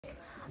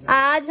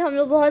आज हम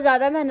लोग बहुत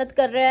ज्यादा मेहनत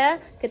कर रहे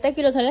हैं। कितना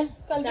किलो था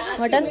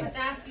मटर?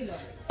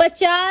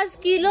 50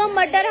 किलो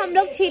मटर हम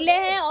लोग छीले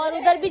हैं और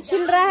उधर भी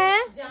छिल रहा है।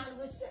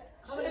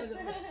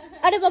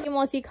 अरे वो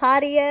मौसी खा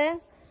रही है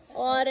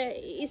और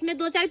इसमें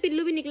 2-4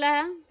 पिल्लू भी निकला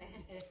है।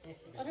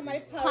 और हमारे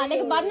खाने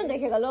के बाद में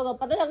देखेगा लोग, अब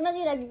पता लगना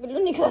चाहिए कि पिल्लू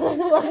निकला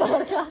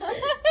था।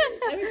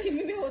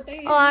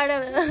 और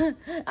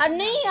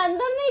नहीं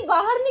अंदर नहीं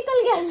बाहर निकल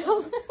गया सब।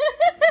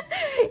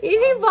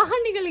 इन्हीं बाहर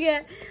निकल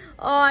गया।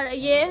 और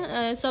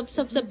ये सब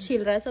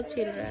छील रहा है, सब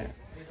छील रहा है।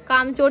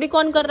 काम चोरी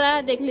कौन कर रहा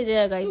है देख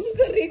लीजिएगा गाइस।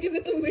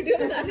 तुम वीडियो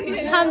बना रही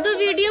है। हम तो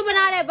वीडियो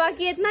बना रहे हैं,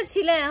 बाकी इतना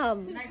छिले हैं हम।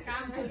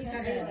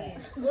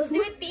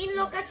 उसमें 3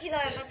 लोग का छिला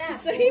है पता है?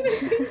 सही में।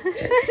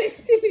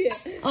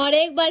 और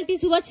एक बाल्टी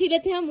सुबह छीले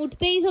थे हम,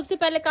 उठते ही सबसे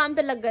पहले काम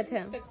पे लग गए थे।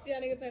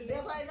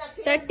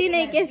 टट्टी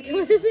नहीं केस की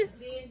वजह से।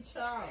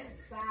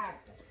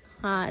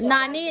 हाँ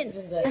नानी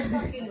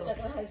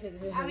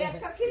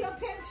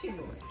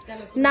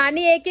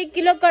 1-1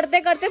 किलो करते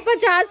करते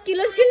 50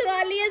 किलो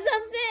छिलवा लिए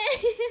सबसे।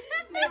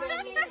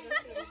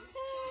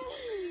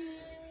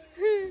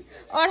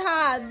 और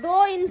हाँ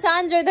 2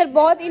 इंसान जो इधर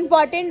बहुत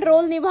इम्पोर्टेंट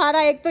रोल निभा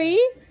रहा है। एक तो ही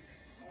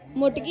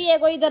मोटकी,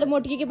 एक इधर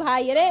मोटकी की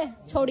भाई। अरे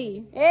छोड़ी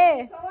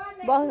ए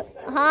बहुत।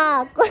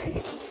 हाँ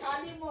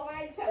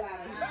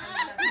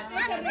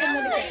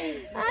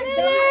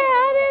अरे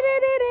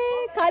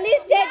खाली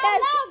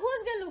स्टेटस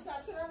घुस गलू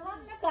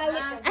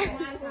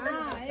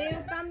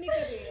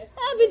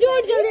अभी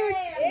जोड़ जल्दी।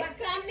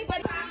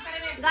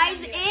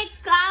 गाइस एक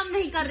काम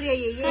नहीं कर रही है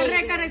ये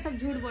कर रहे सब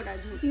झूठ बोला।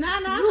 झूठ ना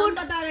झूठ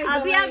बता रहे।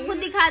 अभी आप खुद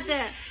दिखाते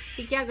हैं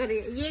कि क्या कर रही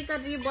है। ये कर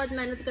रही है, बहुत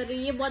मेहनत कर रही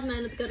है, ये बहुत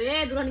मेहनत कर रही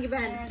है। दुल्हन की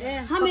बहन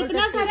हम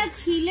इतना सारा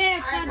छीले।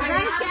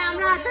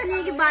 कैमरा आता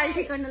नहीं कि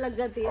बाल्टी करने लग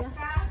जाती है।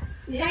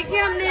 देखिए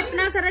हमने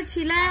इतना सारा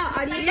छीला है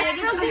और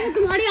ये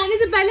तुम्हारी आने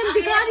से पहले हम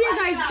दिखा दिया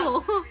गाइस को।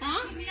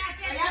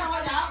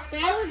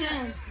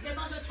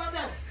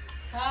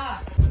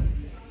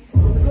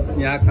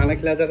 यहाँ खाना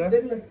खिला जा रहा है।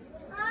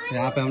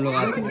 यहाँ पे हम लोग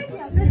आते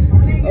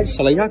हैं और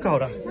सलैया का हो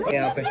रहा है।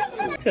 यहाँ पे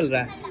चल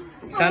रहा है।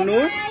 शानू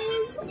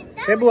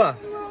हे बुआ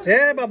हे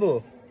बाबू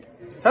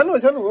शानू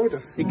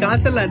ये कहाँ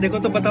चल रहा है? देखो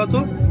तो बताओ तो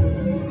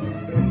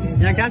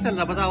यहाँ क्या चल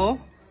रहा है? बताओ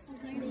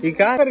ये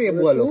क्या कर रही है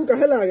बुआ लोग?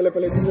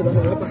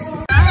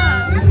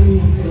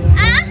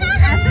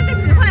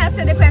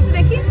 ऐसे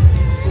देखिए।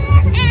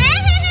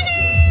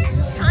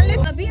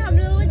 अभी हम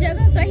लोग को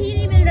जगह कहीं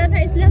नहीं मिल रहा था,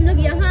 इसलिए हम लोग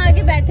यहाँ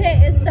आके बैठे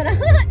इस तरह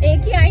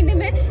एक ही आईने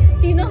में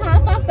तीनों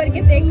हाफ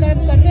करके देख कर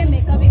रहे हैं।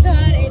 मेकअप इधर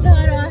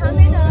और हम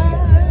इधर।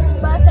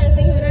 बस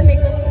ऐसे ही हो रहा है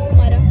मेकअप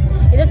हमारा।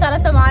 इधर सारा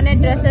सामान है,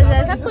 ड्रेसेस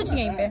है, सब कुछ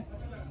यहीं पे।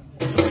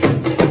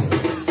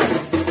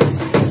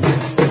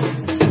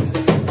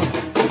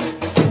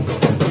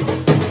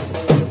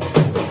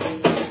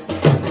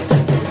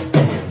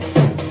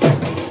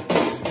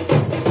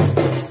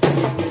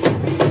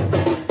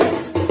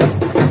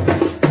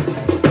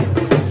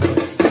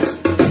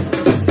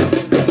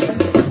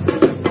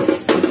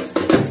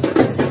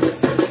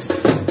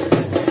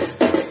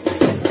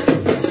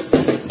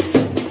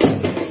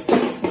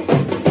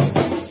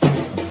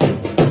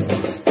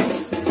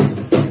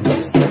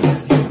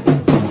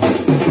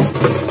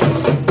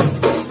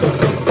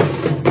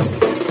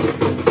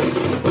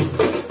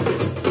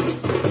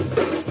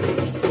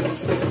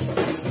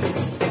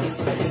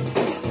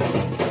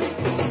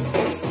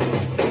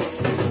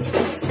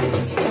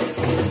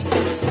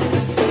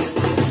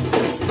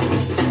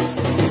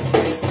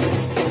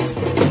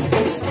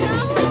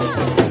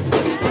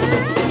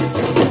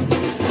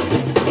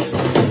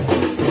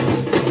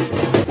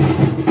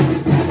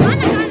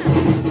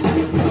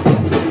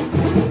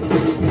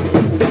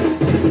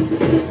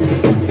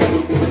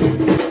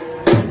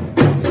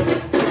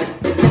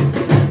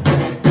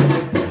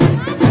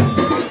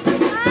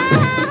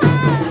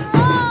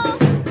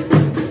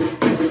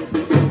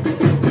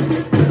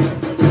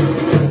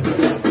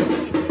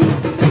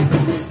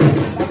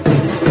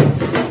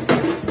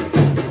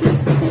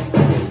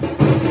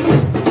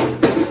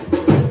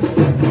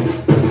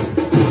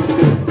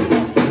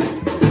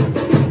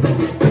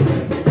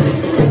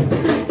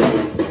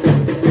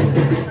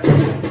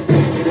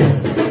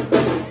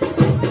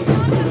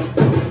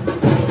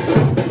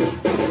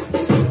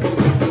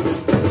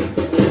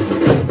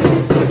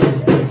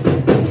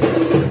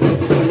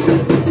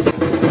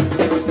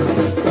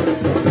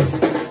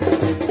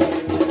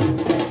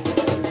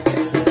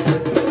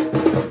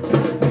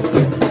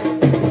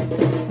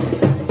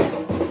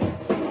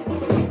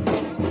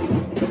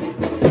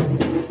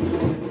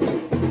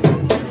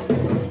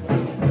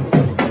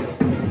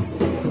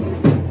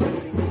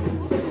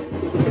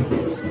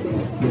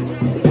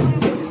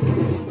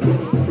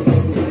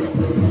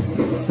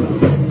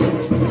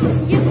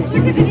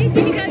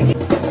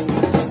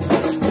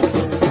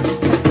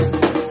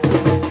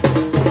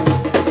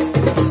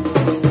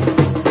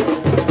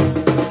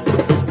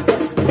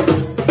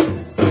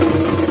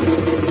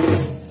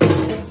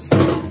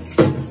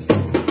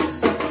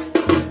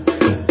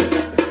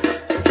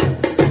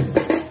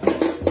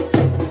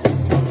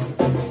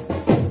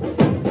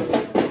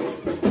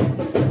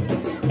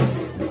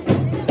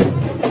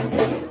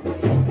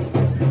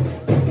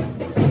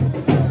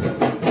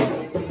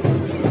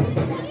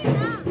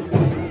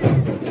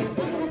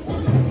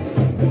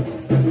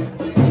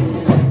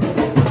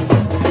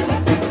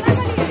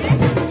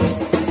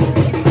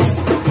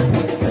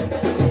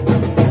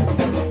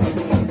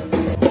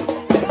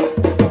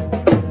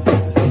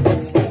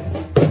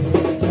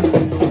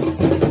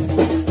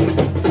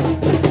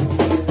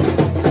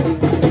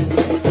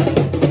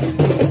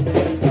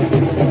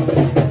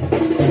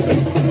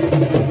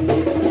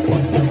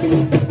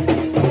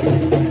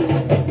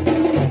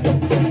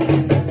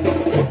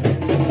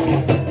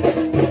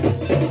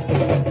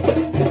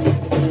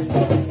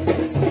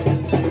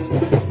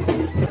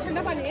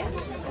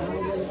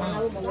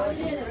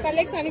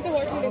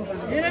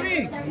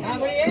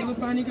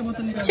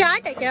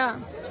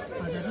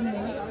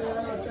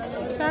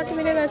 60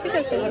 मिलेगा ऐसे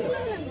कैसे?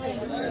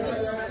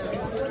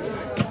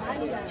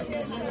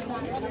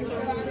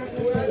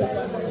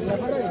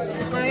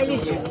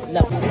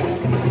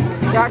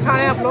 क्या खा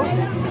रहे हैं आप लोग?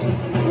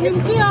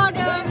 निमकी और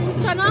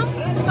चना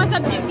का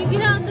सब्जी, क्योंकि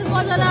ना अंदर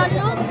बहुत ज्यादा आज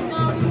लोग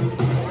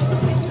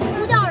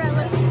पूजा हो रहा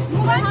है।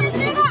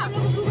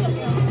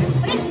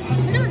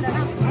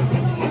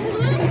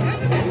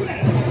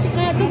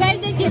 तो गाइस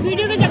देखिए,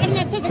 वीडियो के चक्कर में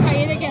अच्छा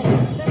दिखाइए। देखिए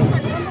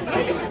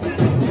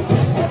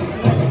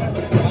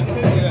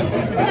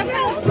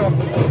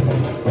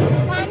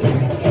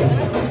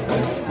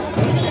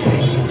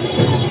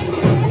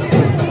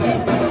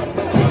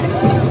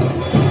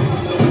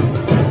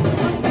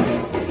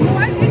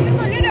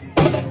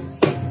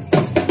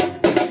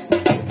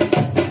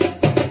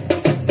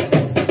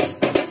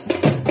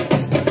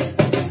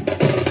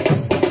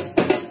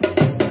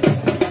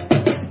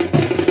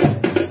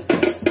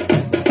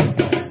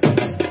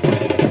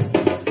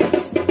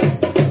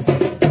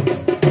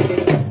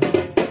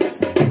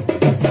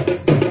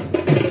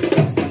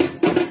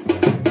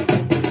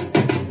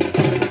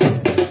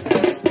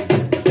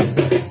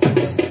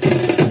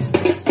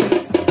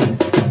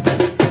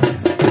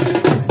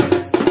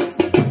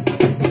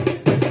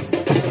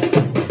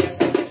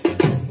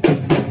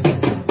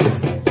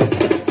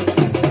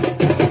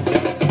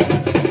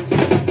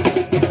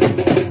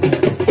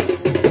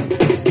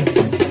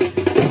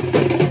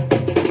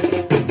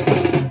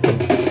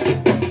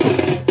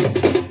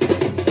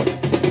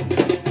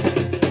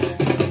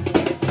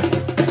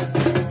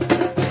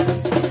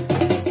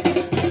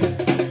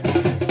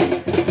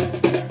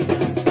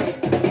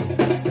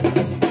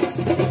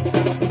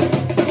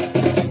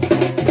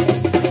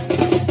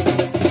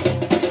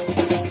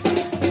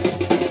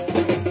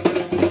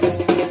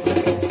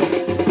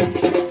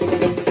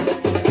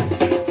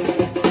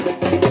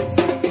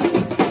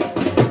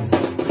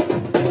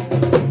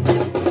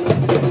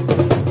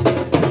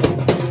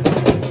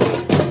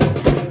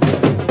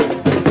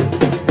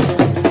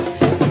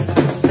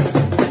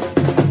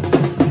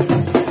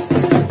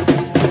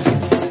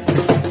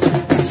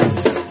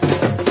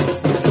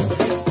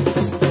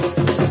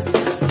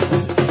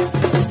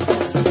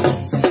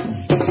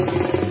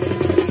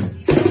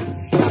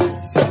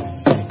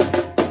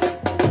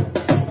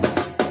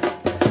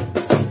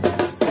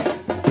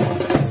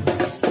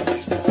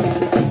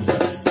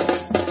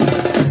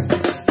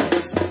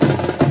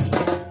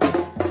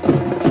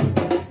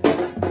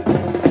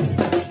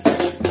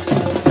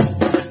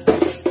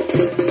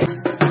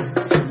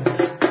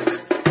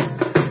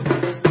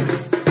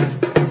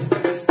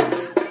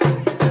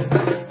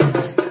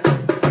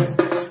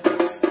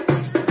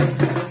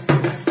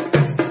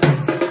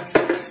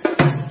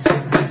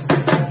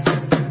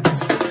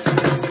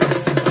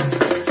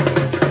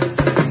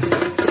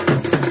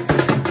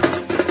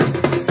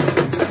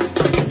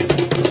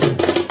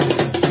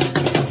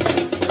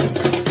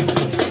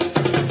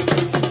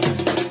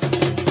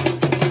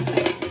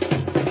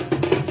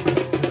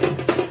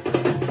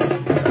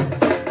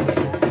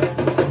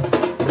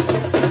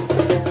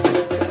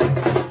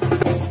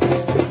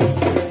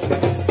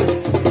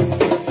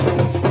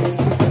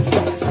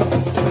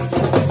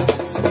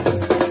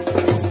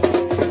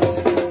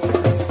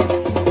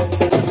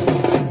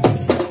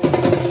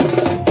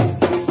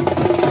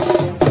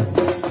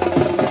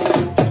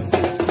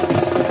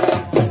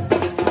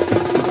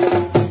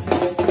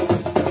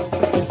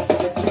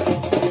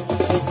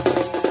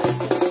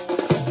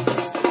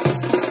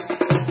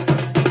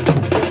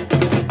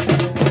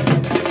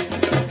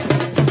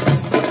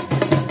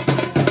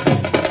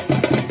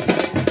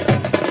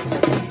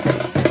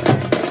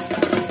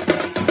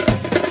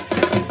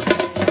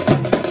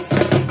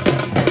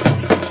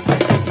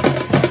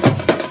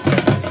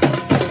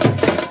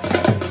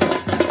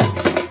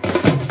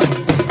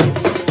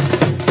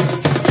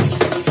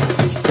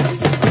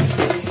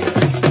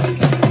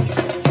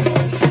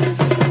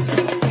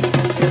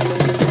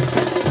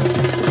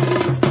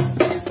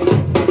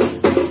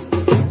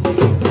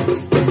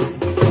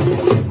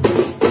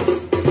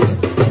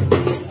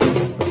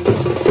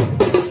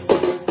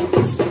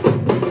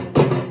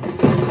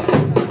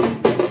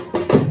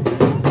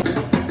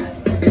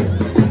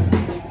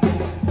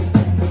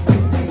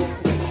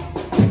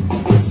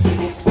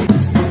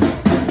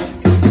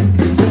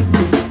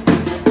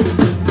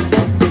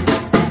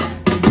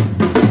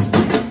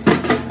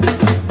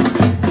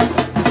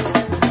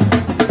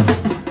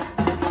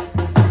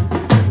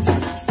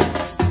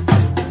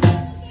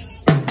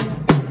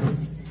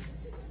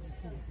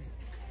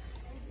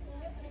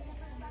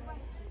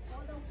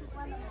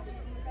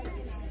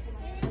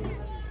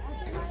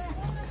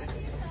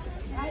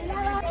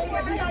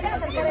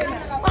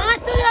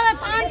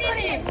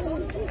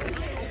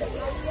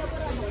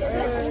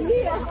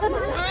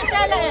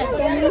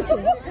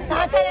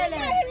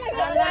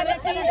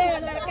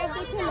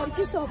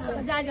लड़की शॉप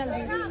जा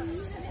जल्दी।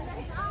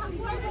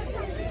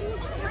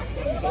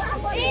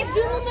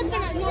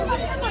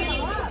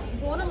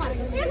 दोनों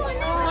मारेंगे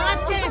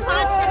 5 के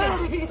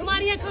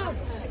तुम्हारी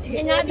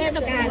भिजा दिए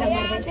तो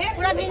क्या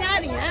पूरा भिजा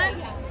रही है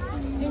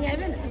भिजा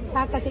ना।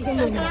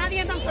 करा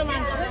दिए तुम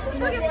सामान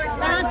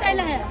कहाँ से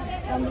ले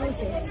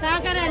क्या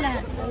करे ले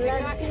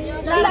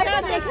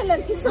लड़का देखे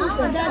लड़की से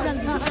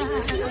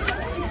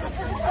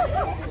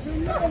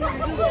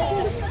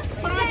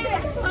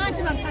पाँच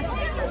लड़का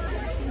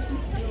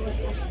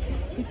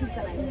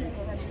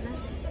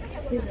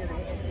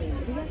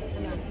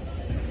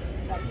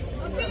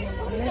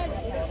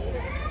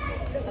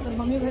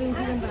मम्मी घर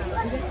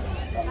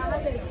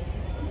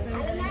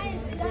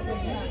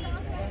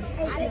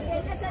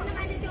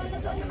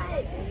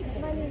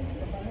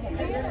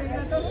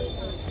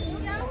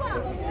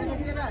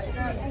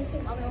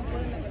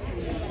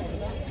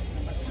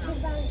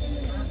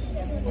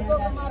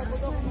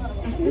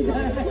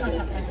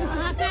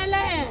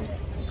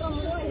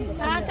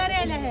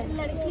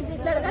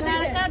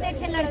लड़का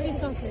देखे लड़की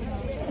सोचे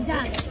जा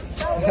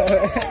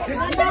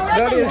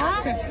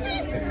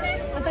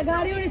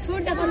गाड़ी उड़ी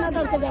छूट अपना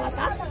दौड़ के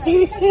जाता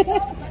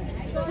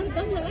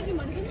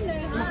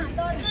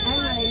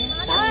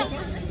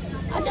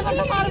अच्छा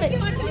बड़ा मार दे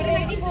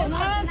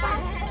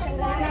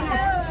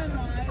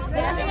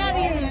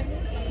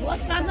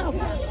बहुत काना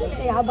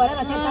यहाँ बड़ा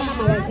रखे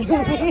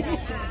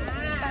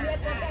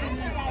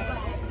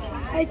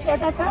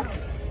छोटा था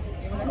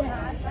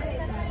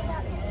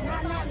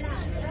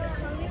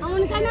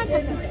उनका ना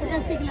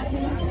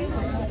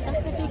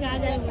ठीक आ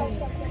जाएंगे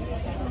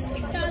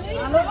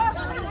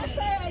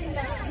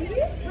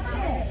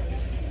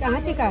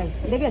कहाँ टिका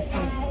है देवी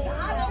स्थान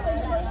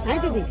है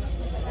दीदी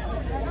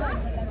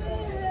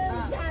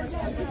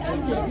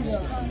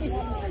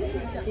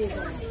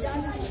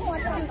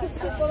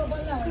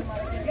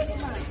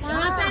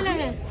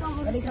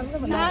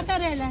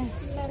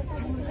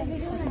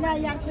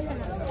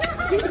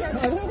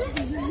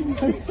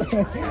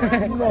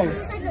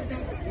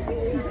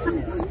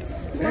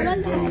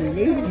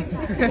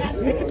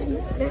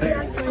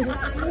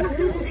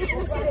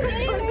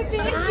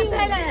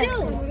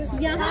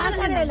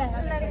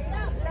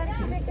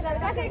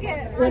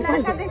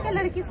लड़का देखे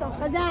लड़की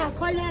सब जा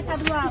खोल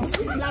कदुआ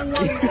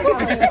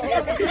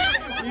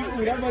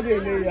पूरा मजे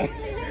ले यार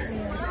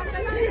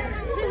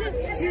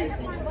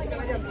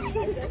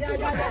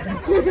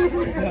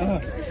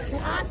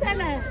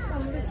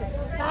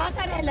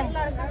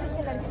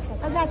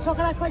अच्छा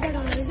छोकरा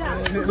खोजेगा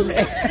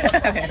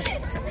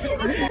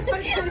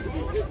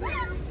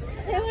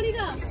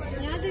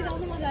यहाँ से जाओ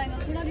तो मजा आएगा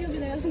थोड़ा भी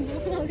मिलेगा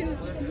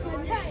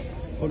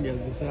हो गया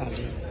दूसरा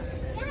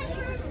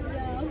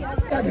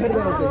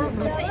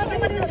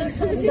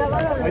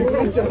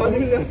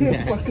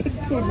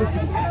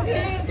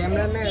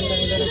कैमरा में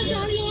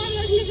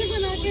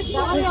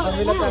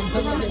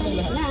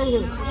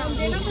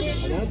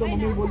तो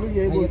मम्मी बोलूँ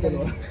यही बोलते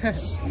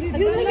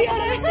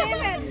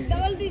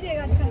डबल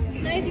दीजिएगा अच्छा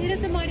नहीं धीरे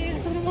से मारिएगा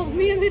सब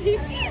मम्मी है मेरी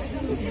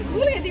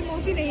भूल गई थी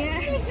मौसी नहीं है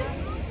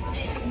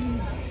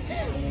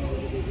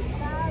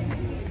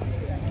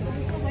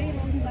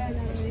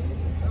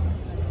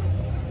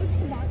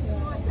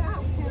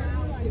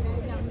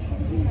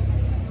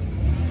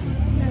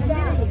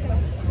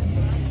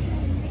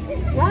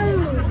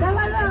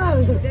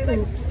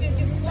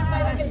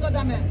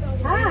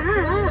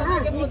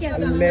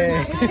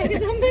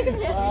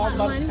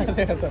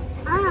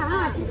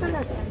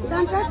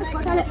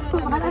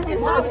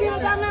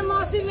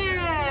मौसी में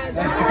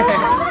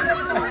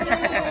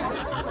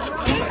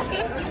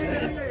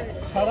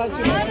सारा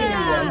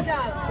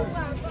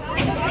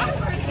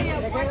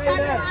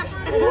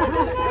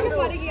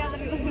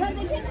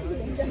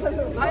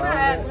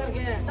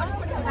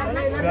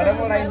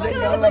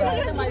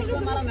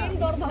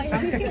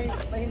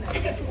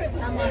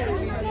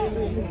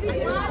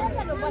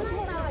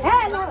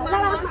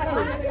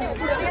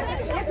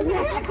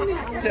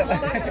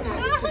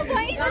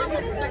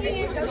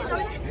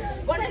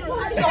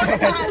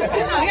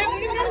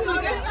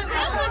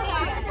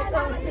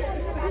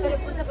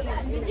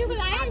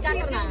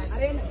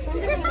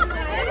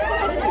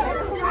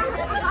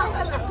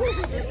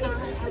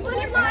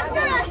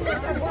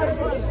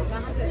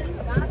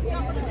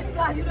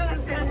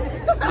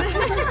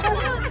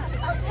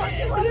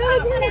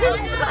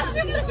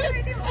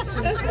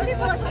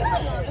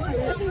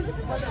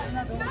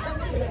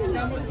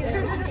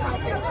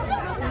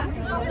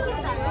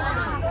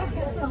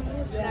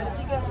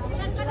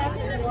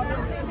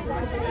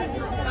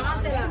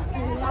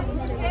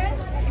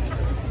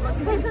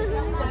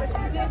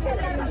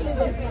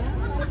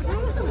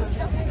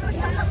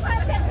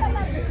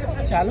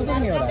चालू तो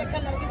नहीं हो रहा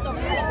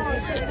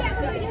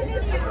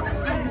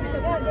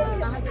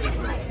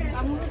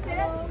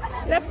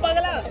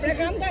पगला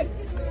काम कर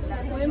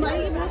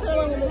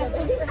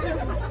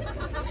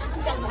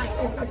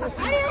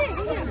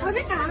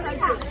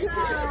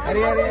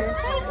अरे अरे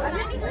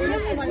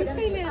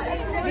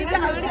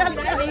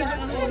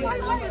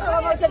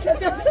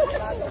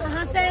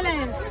कहाँ से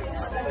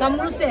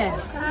कमरू से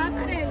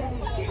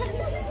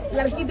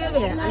लड़की देवे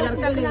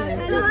लड़का ले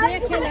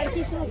देखे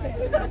लड़की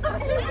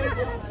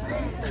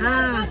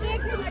हाँ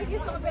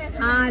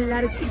हाँ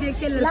लड़की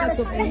देखे लड़का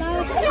सोपे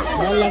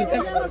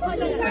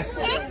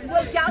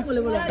क्या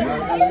बोले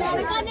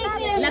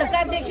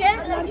लड़का देखे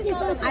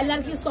और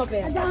लड़की सोपे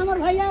हमारे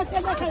भैया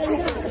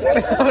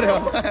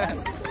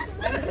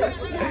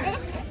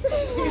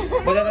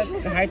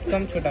हाइट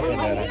कम छोटा हो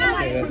जा रहा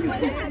है।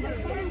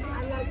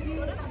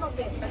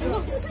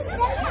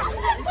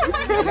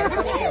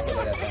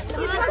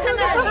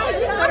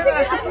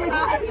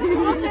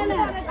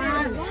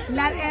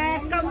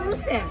 कमरू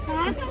से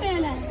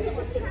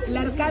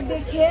लड़का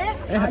देखे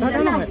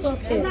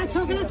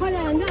छोकरा खो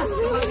जाएगा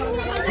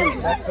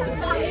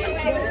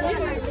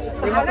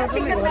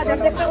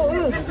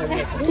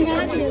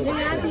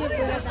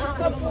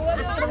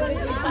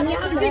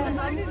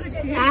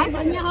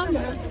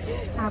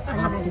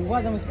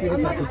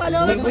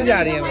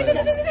जा रही है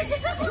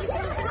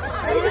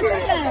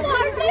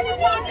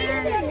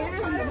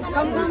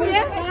कमरू से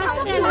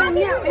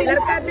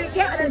लड़का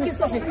देखे लड़की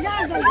सोफे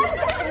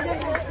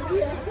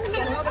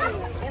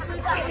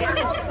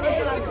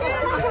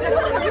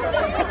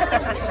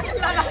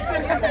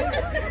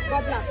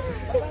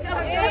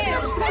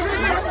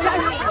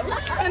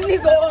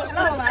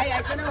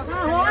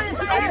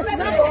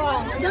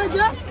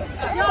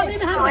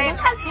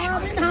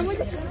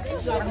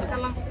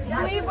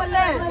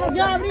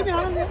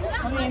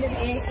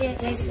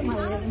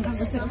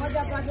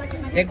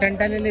एक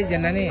डंडा ले लीजिए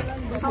नानी,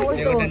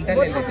 एक डंडा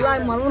ले लीजिए।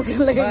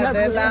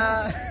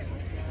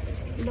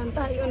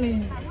 डंडा ही नहीं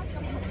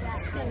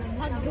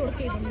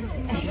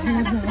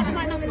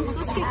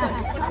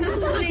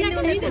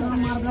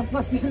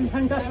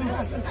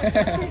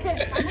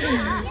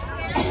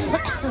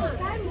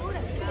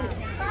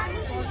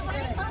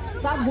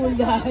सब भूल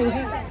जाए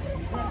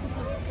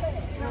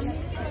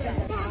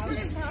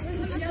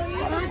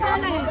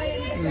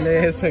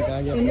ले सका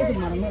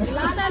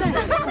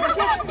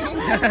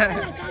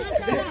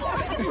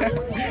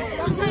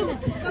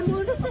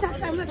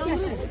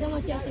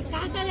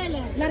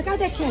लड़का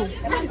देखे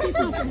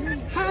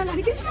हाँ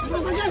लड़की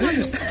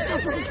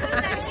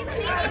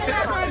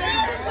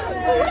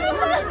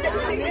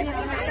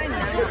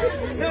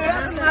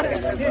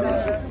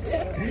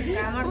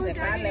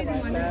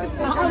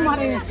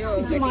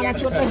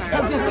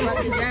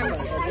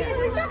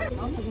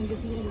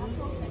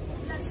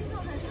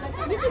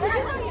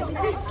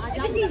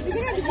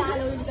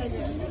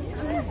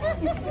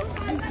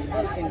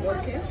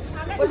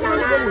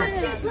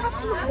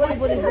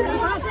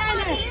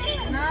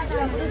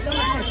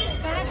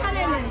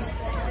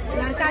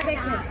लड़का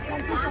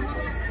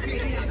देखे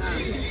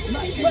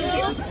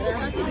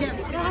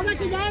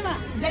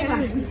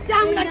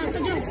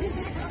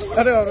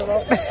अरे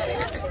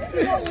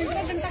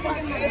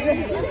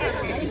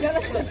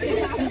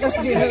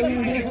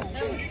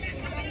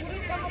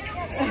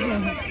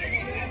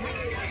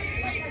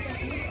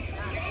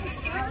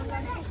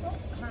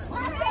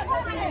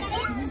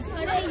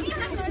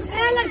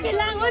लड़की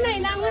लांगो नहीं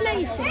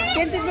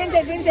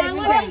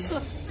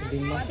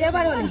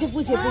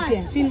पूछे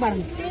 3 बार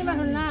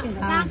ना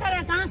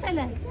कहाँ से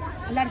ले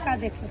लड़का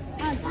देखो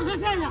कहाँ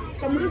से ला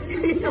कमरू से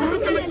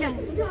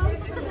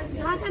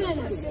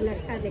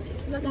लड़का देखे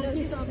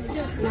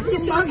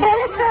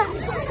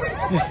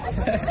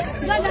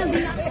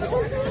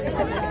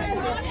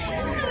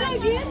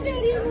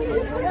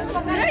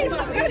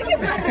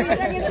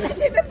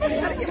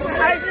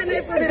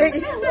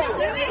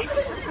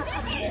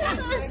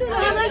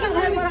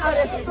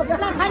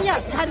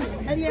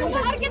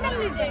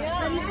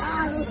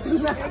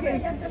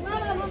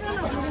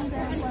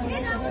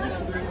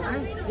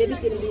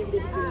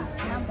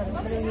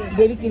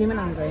बेबी के लिए में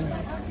नाम करें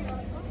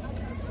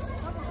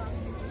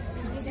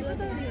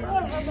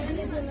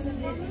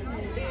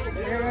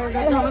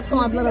हम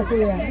समाधला रखते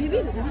हैं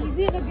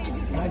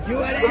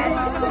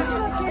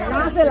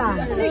कहाँ से ला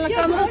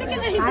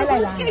लड़का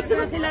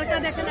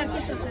देखे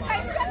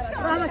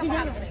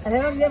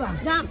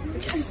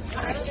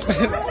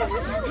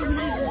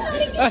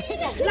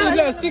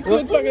लड़की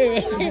खुद पकड़े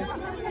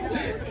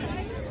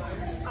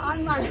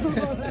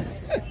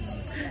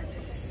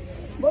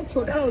बहुत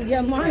छोटा हो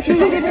गया माँ और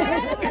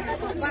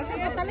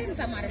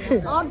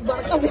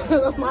बड़का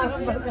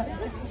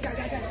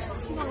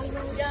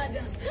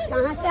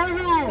कहाँ से है?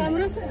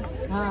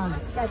 हाँ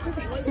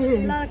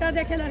लड़का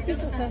देखे लड़की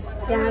से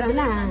क्या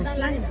रहना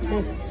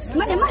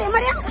मरे मरे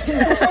मरे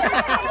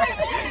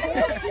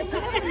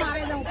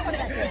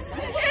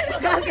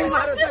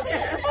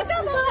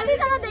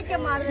देख के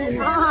मार रहे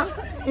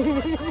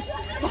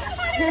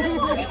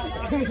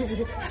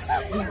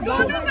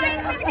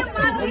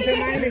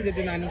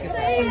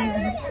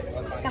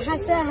कहाँ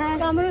से है?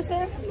 कमरू से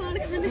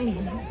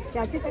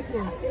चाची तक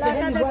ना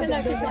लड़का देखे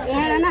लड़की से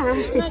यहाँ ना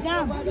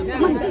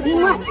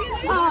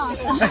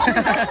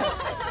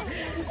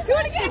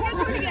छूट गया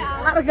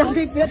और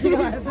गलती पे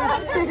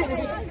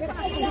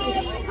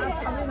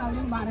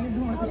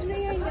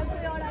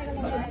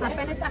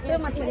पहले तक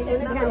मत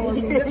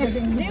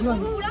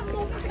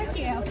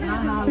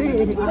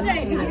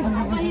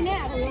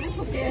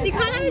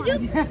दिखाना मुझे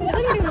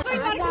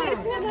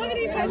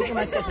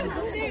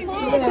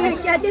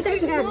क्या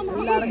देखना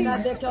लड़का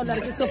देखे और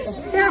लड़की सो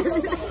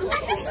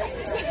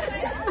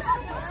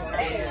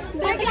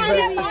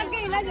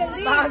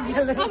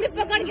हमने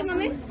पकड़ के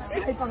मम्मी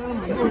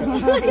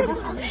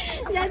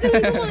जैसे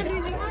उनको मार रही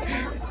थी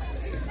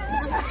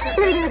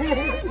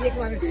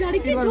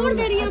लड़की छोड़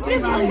दे रही है अपने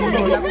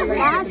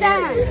कहाँ से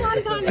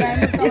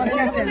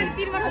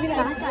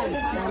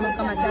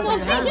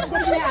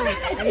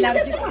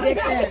लड़की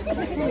देखते हैं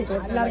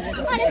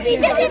अरे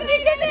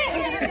पीछे से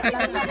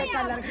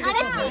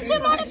अरे पीछे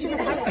मारो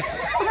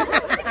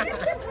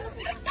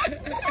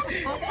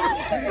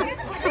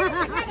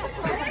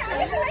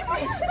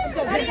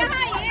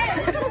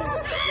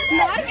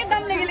मार के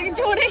दम लेके लेकिन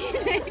छोड़ेगी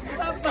नहीं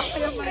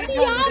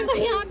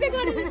यहाँ पे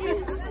कर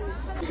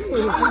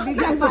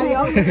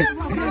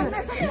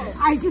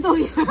ऐसी तो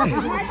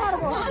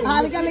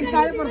हल्का लिखता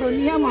है पर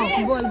दुनिया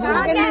में बोल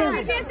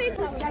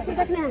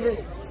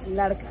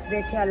लड़का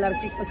देखे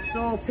लड़की को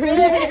सो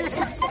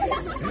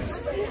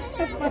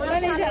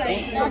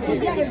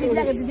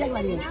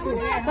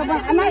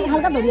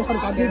हल्का धोरिए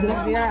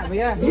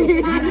भैया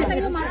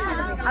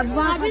अब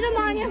अभी तो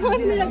मांगे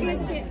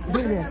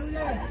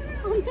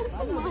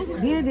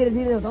धीरे धीरे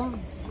धीरे होता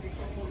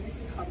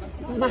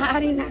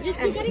बाहर ही ना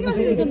पक्का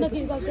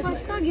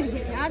गिर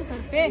गया यार सर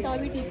पे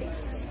अभी ठीक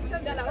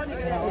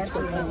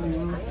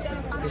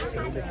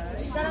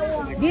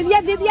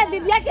है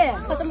दीदिया के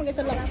खत्म हो गया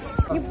चलो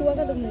ये बुआ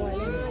का तो मोबाइल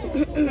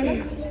है ना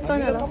कौन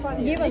वाला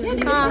ये वाला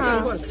हाँ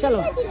हाँ चलो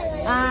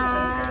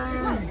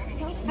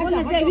बोल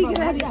जैविक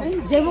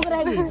जैविक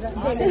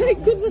रहेगी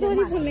खुद बता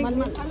नहीं बोलने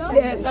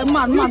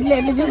मार ले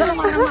लीजिए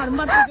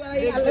मार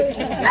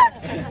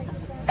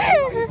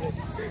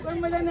कोई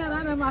मजा नहीं आ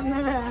रहा ना मारने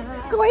में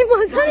कोई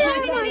मजा नहीं आया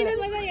मजा नहीं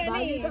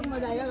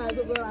मजा आएगा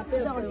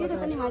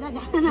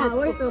ना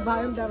वही तो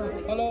भाई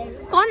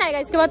कौन आएगा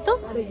इसके बाद तो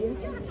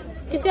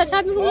किसी अच्छा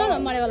आदमी को बोलो ना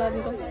हमारे वाला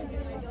आदमी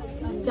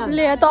को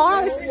ले तो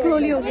और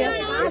स्लोली हो गया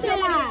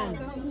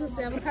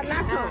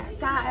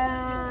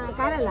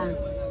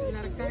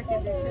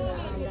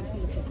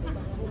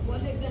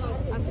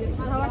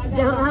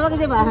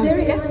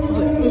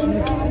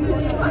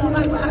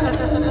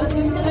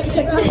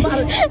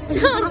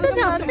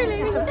झाड़ते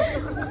लेंगे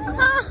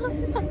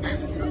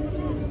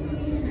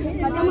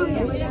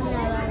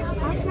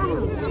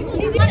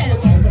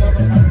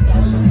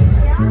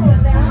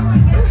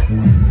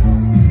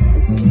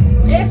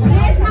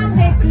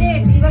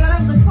प्लेट ये वाला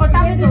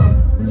छोटा में दो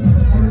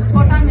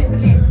छोटा में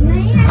प्लेट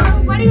नहीं है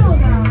वो बड़ी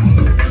होगा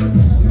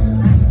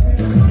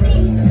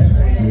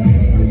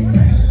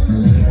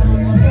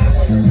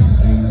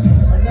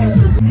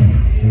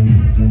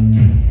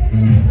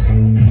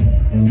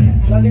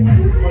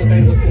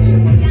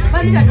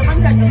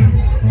बंद कर दो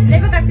ले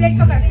पकड़ प्लेट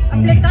पकड़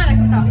अब प्लेट कहाँ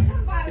रखे बताओ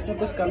इसमें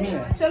कुछ कमी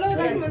है चलो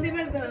उधर मंदिर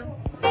में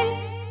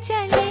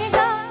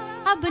चलेगा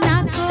अब ना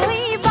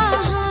कोई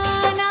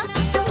बहाना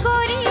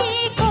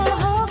गोरी को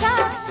होगा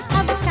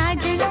अब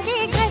साजन के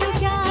घर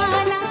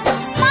जाना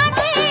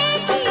माथे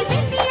की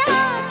बिंदिया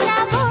क्या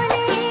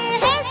बोले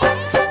है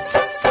सुन सुन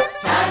सुन सुन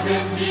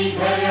साजन जी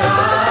घर